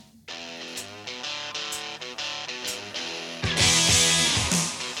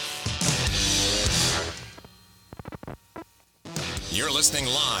You're listening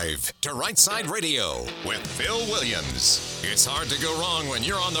live to Right Side Radio with Phil Williams. It's hard to go wrong when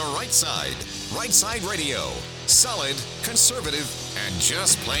you're on the right side. Right Side Radio. Solid, conservative, and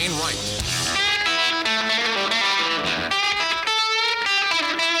just plain right.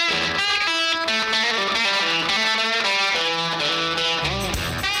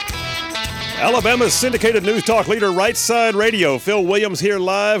 Alabama's syndicated news talk leader, Right Side Radio. Phil Williams here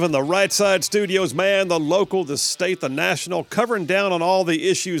live in the Right Side studios. Man, the local, the state, the national, covering down on all the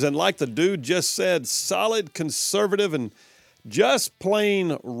issues. And like the dude just said, solid, conservative, and just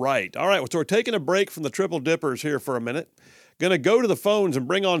plain right. All right, so we're taking a break from the Triple Dippers here for a minute. Going to go to the phones and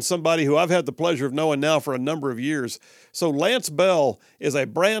bring on somebody who I've had the pleasure of knowing now for a number of years. So Lance Bell is a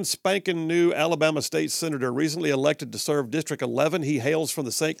brand spanking new Alabama state senator, recently elected to serve District 11. He hails from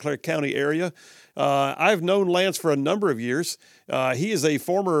the St. Clair County area. I've known Lance for a number of years. He is a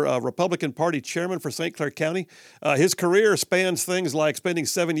former Republican Party chairman for St. Clair County. His career spans things like spending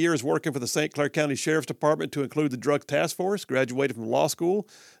 7 years working for the St. Clair County Sheriff's Department to include the Drug Task Force, graduated from law school,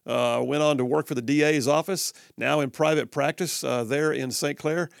 went on to work for the DA's office, now in private practice there in St.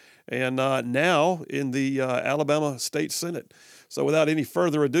 Clair, and now in the Alabama State Senate. So without any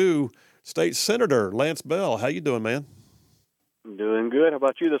further ado, State Senator Lance Bell, how you doing, man? Doing good. How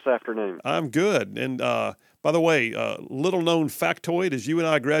about you this afternoon? I'm good. And by the way, little-known factoid is you and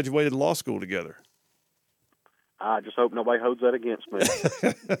I graduated law school together. I just hope nobody holds that against me.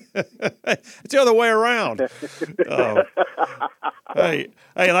 It's the other way around. Hey,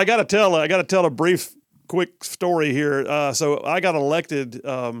 and I got to tell a brief, quick story here. So I got elected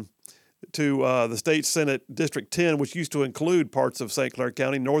to the State Senate District 10, which used to include parts of St. Clair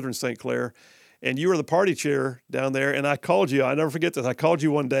County, northern St. Clair. And you were the party chair down there, and I called you. I never forget this. I called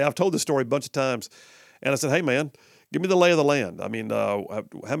you one day. I've told this story a bunch of times. And I said, hey, man, give me the lay of the land. I mean, how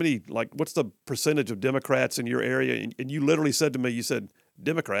many, what's the percentage of Democrats in your area? And you literally said to me, you said,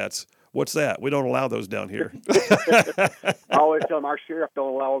 Democrats? What's that? We don't allow those down here. I always tell them our sheriff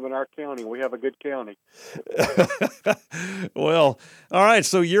don't allow them in our county. We have a good county. Well, all right,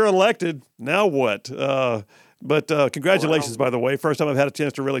 so you're elected. Now what? But congratulations, by the way. First time I've had a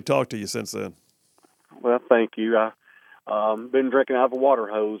chance to really talk to you since then. Well, thank you. I've been drinking out of a water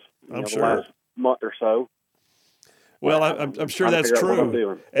hose I'm sure. the last month or so. Well, I'm sure that's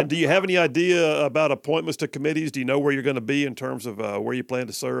true. And do you have any idea about appointments to committees? Do you know where you're going to be in terms of where you plan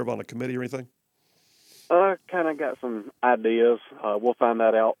to serve on a committee or anything? Kind of got some ideas. We'll find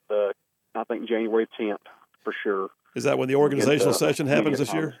that out, I think, January 10th for sure. Is that when the organizational session happens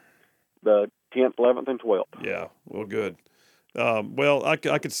this year? The 10th, 11th, and 12th. Yeah, well, good. Well, I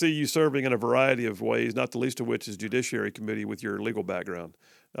could see you serving in a variety of ways, not the least of which is Judiciary Committee with your legal background.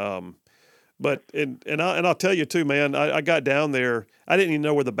 But I'll tell you too, man. I got down there. I didn't even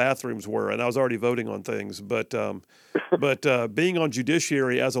know where the bathrooms were, and I was already voting on things. But being on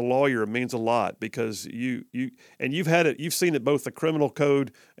Judiciary as a lawyer means a lot because you've had it. You've seen it both the criminal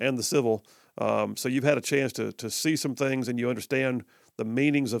code and the civil. So you've had a chance to see some things, and you understand the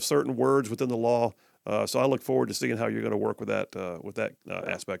meanings of certain words within the law. So I look forward to seeing how you're going to work with that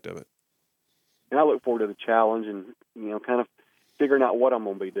aspect of it. And I look forward to the challenge and, kind of figuring out what I'm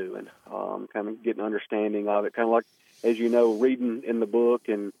going to be doing, kind of getting an understanding of it. Kind of like, as you know, reading in the book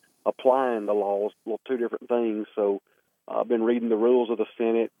and applying the laws, two different things. So I've been reading the rules of the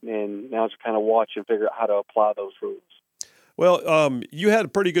Senate, and now just kind of watch and figure out how to apply those rules. Well, you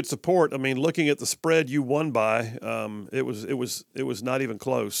had pretty good support. I mean, looking at the spread you won by, it was not even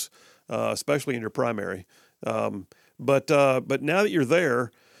close. Especially in your primary. But now that you're there,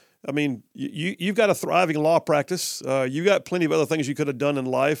 I mean, you've got a thriving law practice. You got plenty of other things you could have done in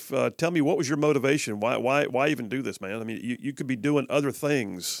life. Tell me, what was your motivation? Why even do this, man? I mean, you could be doing other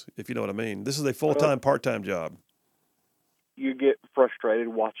things, if you know what I mean. This is a full-time, part-time job. You get frustrated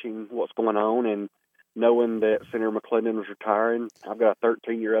watching what's going on and knowing that Senator McClendon was retiring. I've got a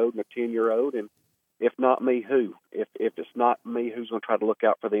 13-year-old and a 10-year-old, and if not me, who? If it's not me, who's going to try to look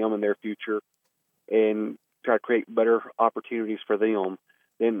out for them in their future and try to create better opportunities for them,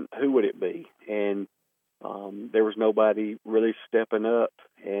 then who would it be? And there was nobody really stepping up.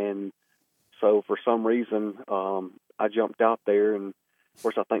 And so for some reason, I jumped out there. And, of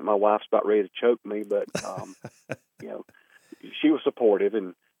course, I think my wife's about ready to choke me. But, she was supportive.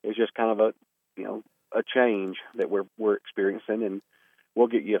 And it's just kind of a change that we're experiencing. And we'll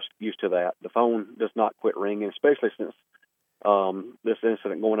get used to that. The phone does not quit ringing, especially since this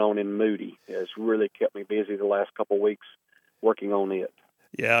incident going on in Moody has really kept me busy the last couple of weeks working on it.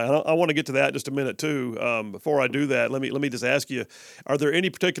 Yeah, and I want to get to that in just a minute too. Before I do that, let me just ask you: are there any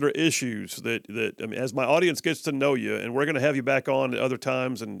particular issues that I mean, as my audience gets to know you, and we're going to have you back on at other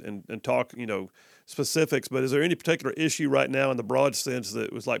times and talk, specifics. But is there any particular issue right now in the broad sense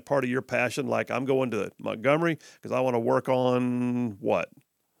that was like part of your passion? Like I'm going to Montgomery because I want to work on what?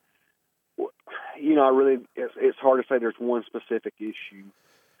 It's hard to say there's one specific issue.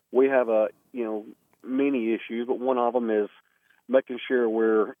 We have many issues, but one of them is making sure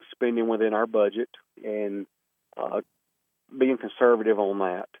we're spending within our budget and being conservative on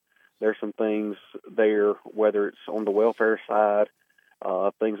that. There's some things there, whether it's on the welfare side,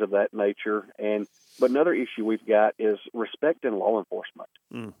 things of that nature. But another issue we've got is respect in law enforcement.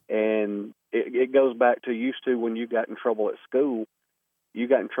 And it goes back to used to when you got in trouble at school, you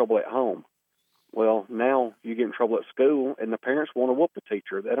got in trouble at home. Well, now you get in trouble at school, and the parents want to whoop the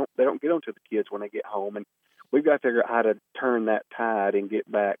teacher. They don't get onto the kids when they get home, and we've got to figure out how to turn that tide and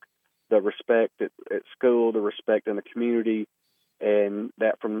get back the respect at school, the respect in the community, and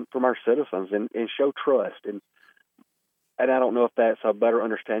that from our citizens, and show trust. And I don't know if that's a better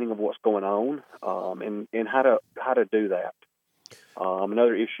understanding of what's going on, and how to do that.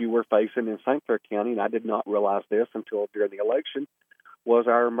 Another issue we're facing in St. Clair County, and I did not realize this until during the election, was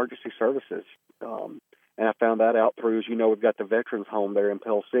our emergency services. And I found that out through, as you know, we've got the Veterans Home there in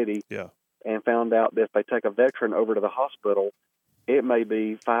Pell City. Yeah. And found out that if they take a veteran over to the hospital, it may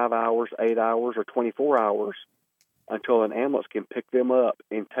be 5 hours, 8 hours, or 24 hours until an ambulance can pick them up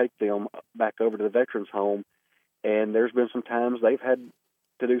and take them back over to the Veterans Home. And there's been some times they've had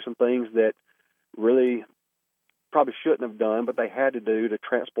to do some things that really probably shouldn't have done, but they had to do to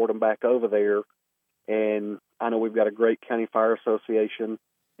transport them back over there. And I know we've got a great county fire association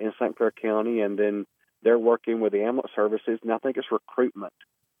in St. Clair County, and then they're working with the ambulance services, and I think it's recruitment.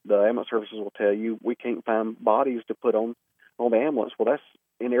 The ambulance services will tell you we can't find bodies to put on the ambulance. Well, that's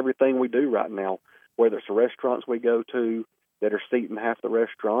in everything we do right now, whether it's the restaurants we go to that are seating half the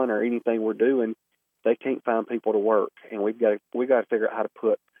restaurant or anything we're doing, they can't find people to work, and we got to figure out how to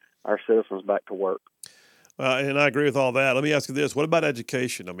put our citizens back to work. And I agree with all that. Let me ask you this. What about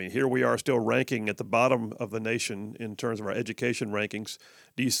education? I mean, here we are still ranking at the bottom of the nation in terms of our education rankings.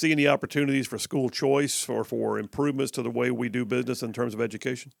 Do you see any opportunities for school choice or for improvements to the way we do business in terms of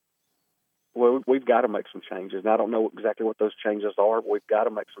education? Well, we've got to make some changes. And I don't know exactly what those changes are, but we've got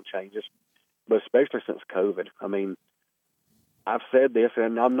to make some changes, but especially since COVID. I mean, I've said this,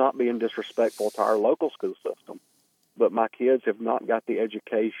 and I'm not being disrespectful to our local school system, but my kids have not got the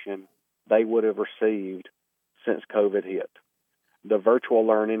education they would have received since COVID hit. The virtual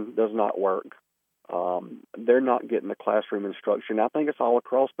learning does not work. They're not getting the classroom instruction. I think it's all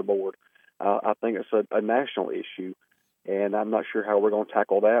across the board. I think it's a national issue, and I'm not sure how we're going to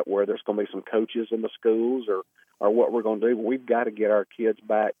tackle that, where there's going to be some coaches in the schools or what we're going to do. But we've got to get our kids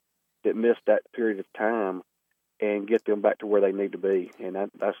back that missed that period of time and get them back to where they need to be. And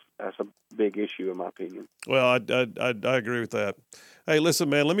that's a big issue, in my opinion. Well, I agree with that. Hey, listen,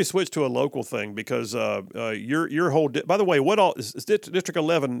 man, let me switch to a local thing because your whole by the way, what all is District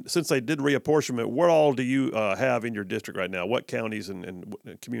 11, since they did reapportionment, what all do you have in your district right now? What counties and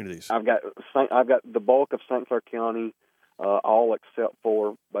communities? I've got the bulk of St. Clair County, all except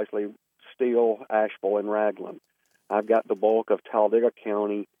for basically Steele, Asheville, and Ragland. I've got the bulk of Talladega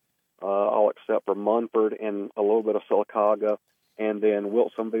County, all except for Munford and a little bit of Sylacauga, and then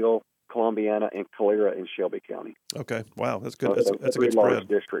Wilsonville, Columbiana, and Calera in Shelby County. Okay, wow, that's good. That's a large good spread.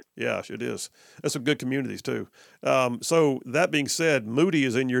 District. Yeah, it is. That's some good communities too. So that being said, Moody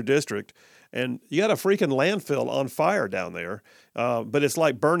is in your district, and you got a freaking landfill on fire down there, but it's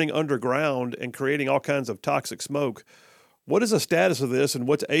like burning underground and creating all kinds of toxic smoke. What is the status of this, and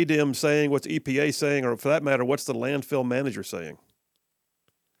what's ADEM saying? What's EPA saying, or for that matter, what's the landfill manager saying?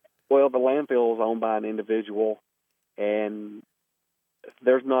 Well, the landfill is owned by an individual, and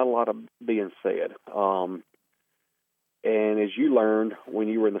there's not a lot of being said. And as you learned when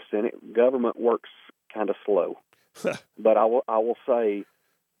you were in the Senate, government works kind of slow. But I will say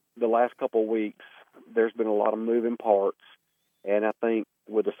the last couple of weeks, there's been a lot of moving parts. And I think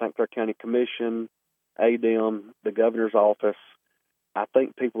with the St. Clair County Commission, ADEM, the governor's office, I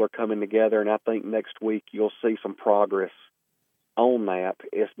think people are coming together, and I think next week you'll see some progress on that.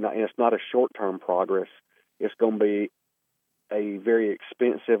 It's not a short-term progress. It's going to be a very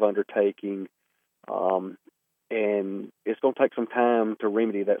expensive undertaking, and it's going to take some time to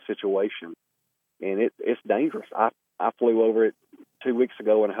remedy that situation. And it's dangerous. I flew over it 2 weeks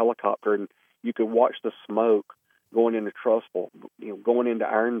ago in a helicopter, and you could watch the smoke going into Trussville, going into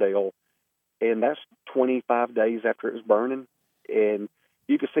Irondale, and that's 25 days after it was burning. And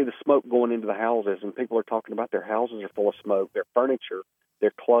you could see the smoke going into the houses, and people are talking about their houses are full of smoke, their furniture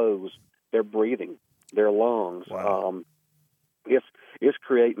their clothes, their breathing, their lungs. Wow. It's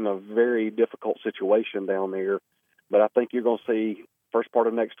creating a very difficult situation down there. But I think you're going to see first part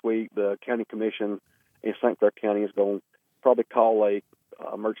of next week, the county commission in St. Clair County is going to probably call a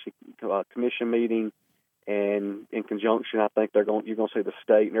emergency commission meeting, and in conjunction, I think you're going to see the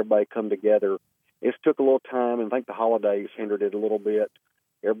state and everybody come together. It's took a little time, and I think the holidays hindered it a little bit.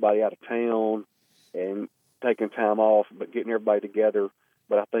 Everybody out of town and taking time off, but getting everybody together.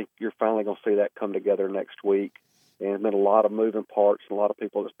 But I think you're finally going to see that come together next week. And there's been a lot of moving parts and a lot of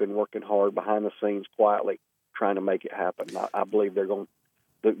people that's been working hard behind the scenes quietly trying to make it happen. I believe they're going.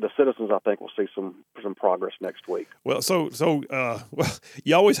 The citizens, I think, will see some progress next week. Well, well,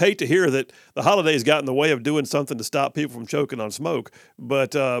 you always hate to hear that the holidays got in the way of doing something to stop people from choking on smoke,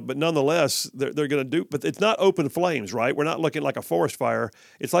 but nonetheless, they're going to do. But it's not open flames, right? We're not looking like a forest fire.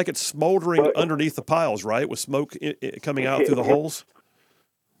 It's like it's smoldering underneath the piles, right, with smoke coming out through the holes.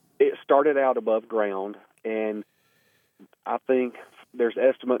 It started out above ground, and I think there's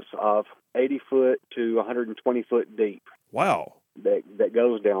estimates of 80 foot to 120 foot deep. Wow. That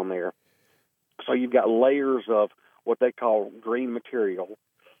goes down there. So you've got layers of what they call green material,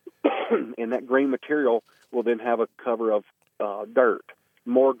 and that green material will then have a cover of dirt,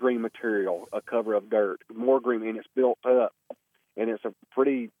 more green material, a cover of dirt, more green, and it's built up, and it's a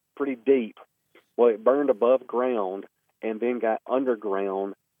pretty deep. Well, it burned above ground and then got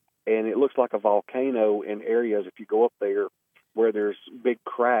underground, and it looks like a volcano in areas if you go up there where there's big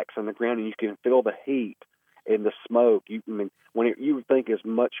cracks in the ground, and you can feel the heat and the smoke. You would think as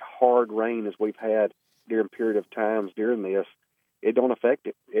much hard rain as we've had during period of times during this, it don't affect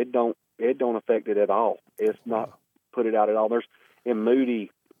it. It don't affect it at all. It's not put it out at all. And Moody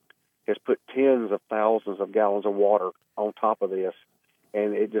has put tens of thousands of gallons of water on top of this,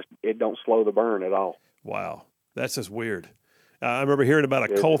 and it don't slow the burn at all. Wow, that's just weird. I remember hearing about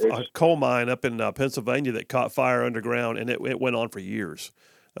a coal mine up in Pennsylvania that caught fire underground, and it went on for years.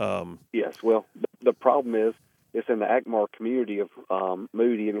 Yes, well, the problem is it's in the Akmar community of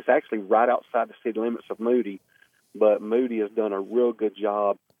Moody, and it's actually right outside the city limits of Moody. But Moody has done a real good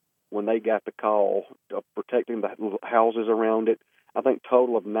job when they got the call of protecting the houses around it. I think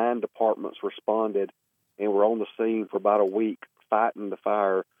total of 9 departments responded and were on the scene for about a week fighting the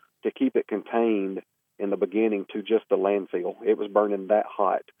fire to keep it contained in the beginning to just the landfill. It was burning that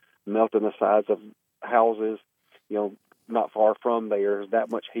hot, melting the sides of houses, not far from there.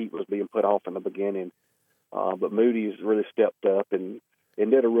 That much heat was being put off in the beginning. But Moody's really stepped up and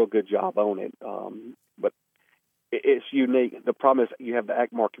did a real good job on it. But it's unique. The problem is you have the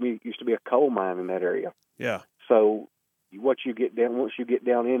Akmar community. It used to be a coal mine in that area. Yeah. So once you get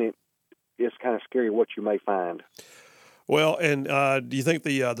down in it, it's kind of scary what you may find. Well, and do you think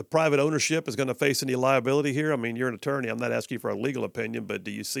the private ownership is going to face any liability here? I mean, you're an attorney. I'm not asking you for a legal opinion, but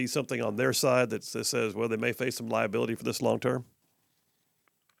do you see something on their side that says, well, they may face some liability for this long term?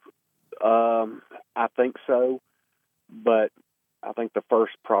 I think so, but I think the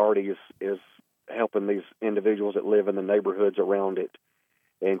first priority is helping these individuals that live in the neighborhoods around it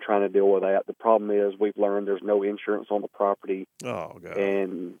and trying to deal with that. The problem is we've learned there's no insurance on the property. Oh, God.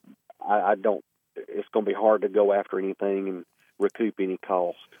 And I don't. It's going to be hard to go after anything and recoup any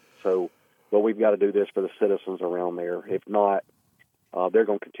cost. So, but we've got to do this for the citizens around there. If not, they're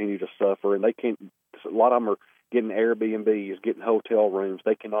going to continue to suffer, and they can't. A lot of them are getting Airbnbs, getting hotel rooms.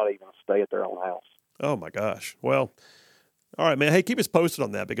 They cannot even stay at their own house. Oh, my gosh. Well, all right, man. Hey, keep us posted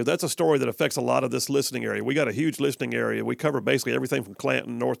on that because that's a story that affects a lot of this listening area. We got a huge listening area. We cover basically everything from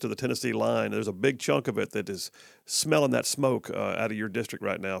Clanton north to the Tennessee line. There's a big chunk of it that is smelling that smoke out of your district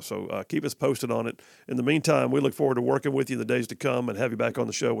right now. So keep us posted on it. In the meantime, we look forward to working with you in the days to come and have you back on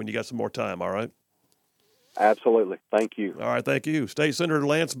the show when you got some more time, all right? Absolutely. Thank you. All right, thank you. State Senator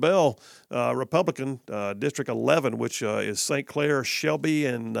Lance Bell, Republican, District 11, which is St. Clair, Shelby,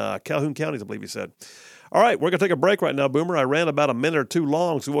 and Calhoun counties, I believe he said. All right, we're going to take a break right now, Boomer. I ran about a minute or two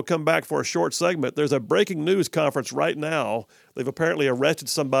long, so we'll come back for a short segment. There's a breaking news conference right now. They've apparently arrested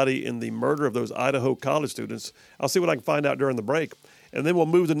somebody in the murder of those Idaho college students. I'll see what I can find out during the break. And then we'll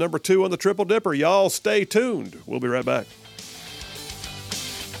move to number 2 on the Triple Dipper. Y'all stay tuned. We'll be right back.